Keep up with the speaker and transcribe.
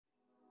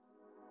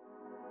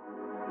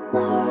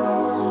Welcome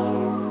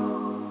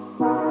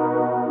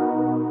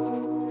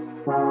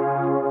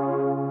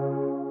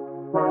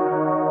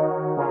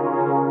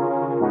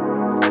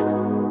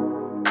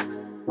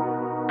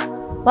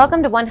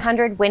to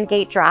 100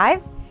 Windgate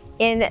Drive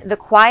in the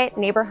quiet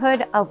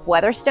neighborhood of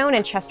Weatherstone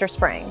and Chester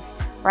Springs.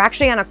 We're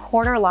actually on a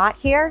corner lot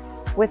here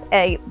with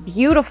a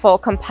beautiful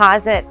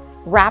composite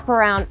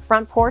wraparound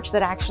front porch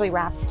that actually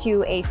wraps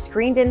to a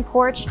screened-in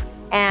porch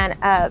and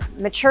a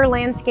mature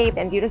landscape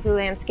and beautifully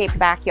landscaped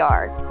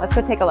backyard. Let's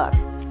go take a look.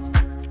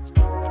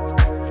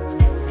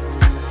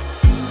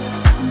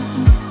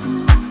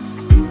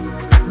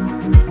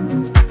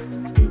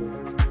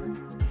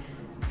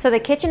 So the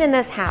kitchen in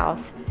this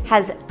house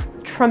has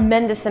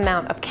tremendous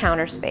amount of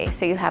counter space.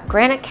 So you have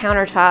granite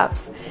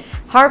countertops,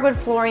 hardwood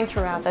flooring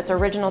throughout that's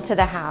original to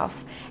the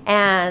house,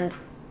 and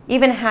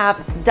even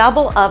have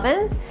double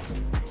oven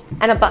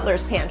and a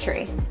butler's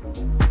pantry.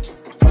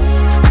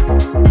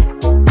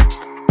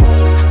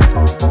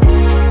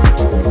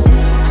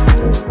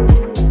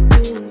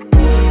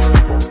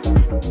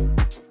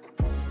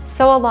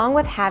 So along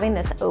with having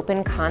this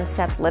open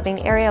concept living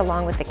area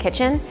along with the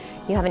kitchen,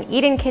 you have an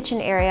eat-in kitchen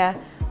area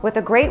with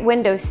a great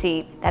window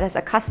seat that has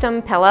a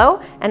custom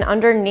pillow, and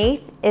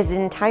underneath is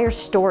an entire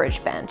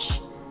storage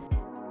bench.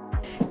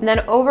 And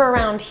then over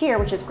around here,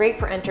 which is great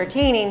for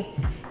entertaining,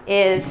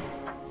 is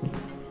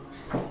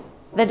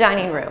the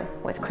dining room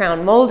with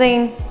crown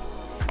molding,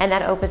 and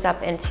that opens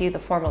up into the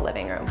formal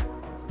living room.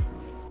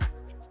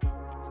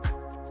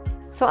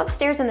 So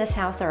upstairs in this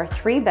house, there are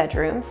 3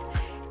 bedrooms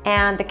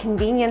and the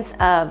convenience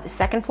of the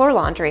second floor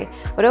laundry.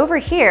 But over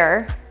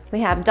here, we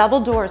have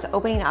double doors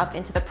opening up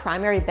into the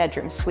primary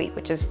bedroom suite,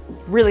 which is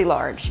really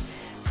large.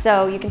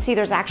 So you can see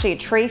there's actually a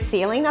tray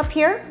ceiling up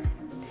here,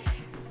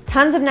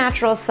 tons of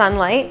natural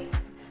sunlight,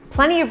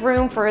 plenty of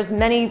room for as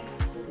many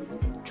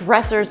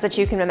dressers that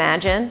you can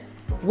imagine,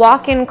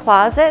 walk-in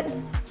closet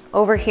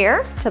over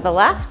here to the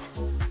left.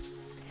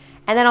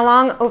 And then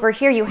along over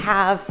here you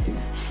have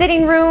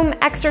sitting room,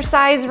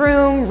 exercise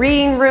room,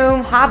 reading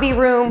room, hobby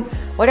room,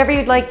 whatever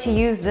you'd like to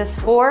use this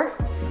for,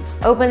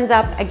 opens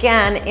up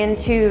again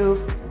into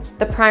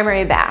the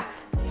primary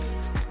bath.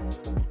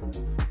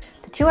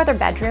 The 2 other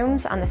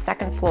bedrooms on the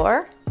second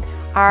floor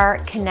are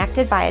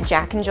connected by a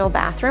Jack and Jill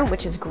bathroom,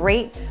 which is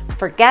great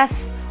for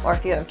guests or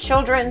if you have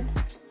children.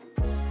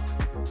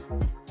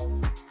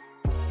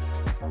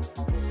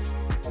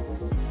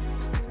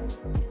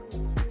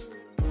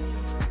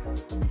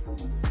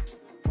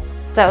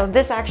 So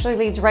this actually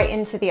leads right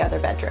into the other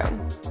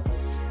bedroom.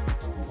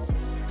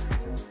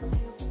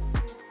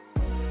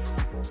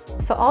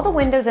 So all the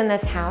windows in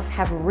this house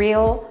have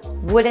real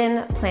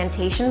wooden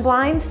plantation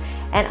blinds,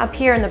 and up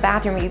here in the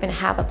bathroom we even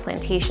have a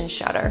plantation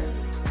shutter.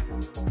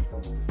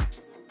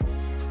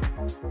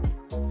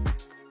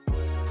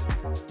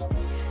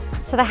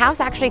 So the house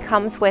actually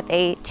comes with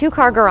a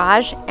 2-car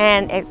garage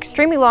and an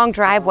extremely long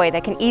driveway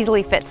that can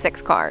easily fit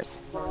 6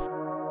 cars.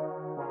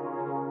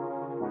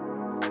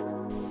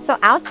 So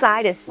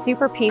outside is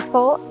super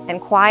peaceful and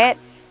quiet.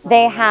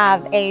 They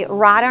have a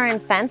wrought iron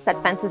fence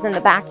that fences in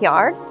the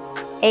backyard,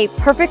 a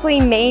perfectly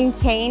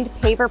maintained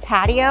paver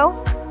patio,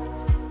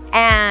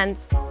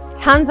 and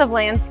tons of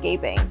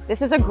landscaping.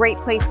 This is a great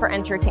place for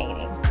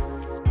entertaining.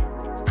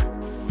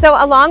 So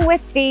along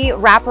with the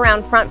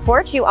wraparound front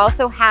porch, you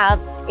also have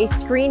a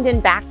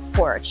screened-in back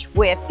porch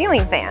with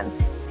ceiling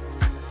fans.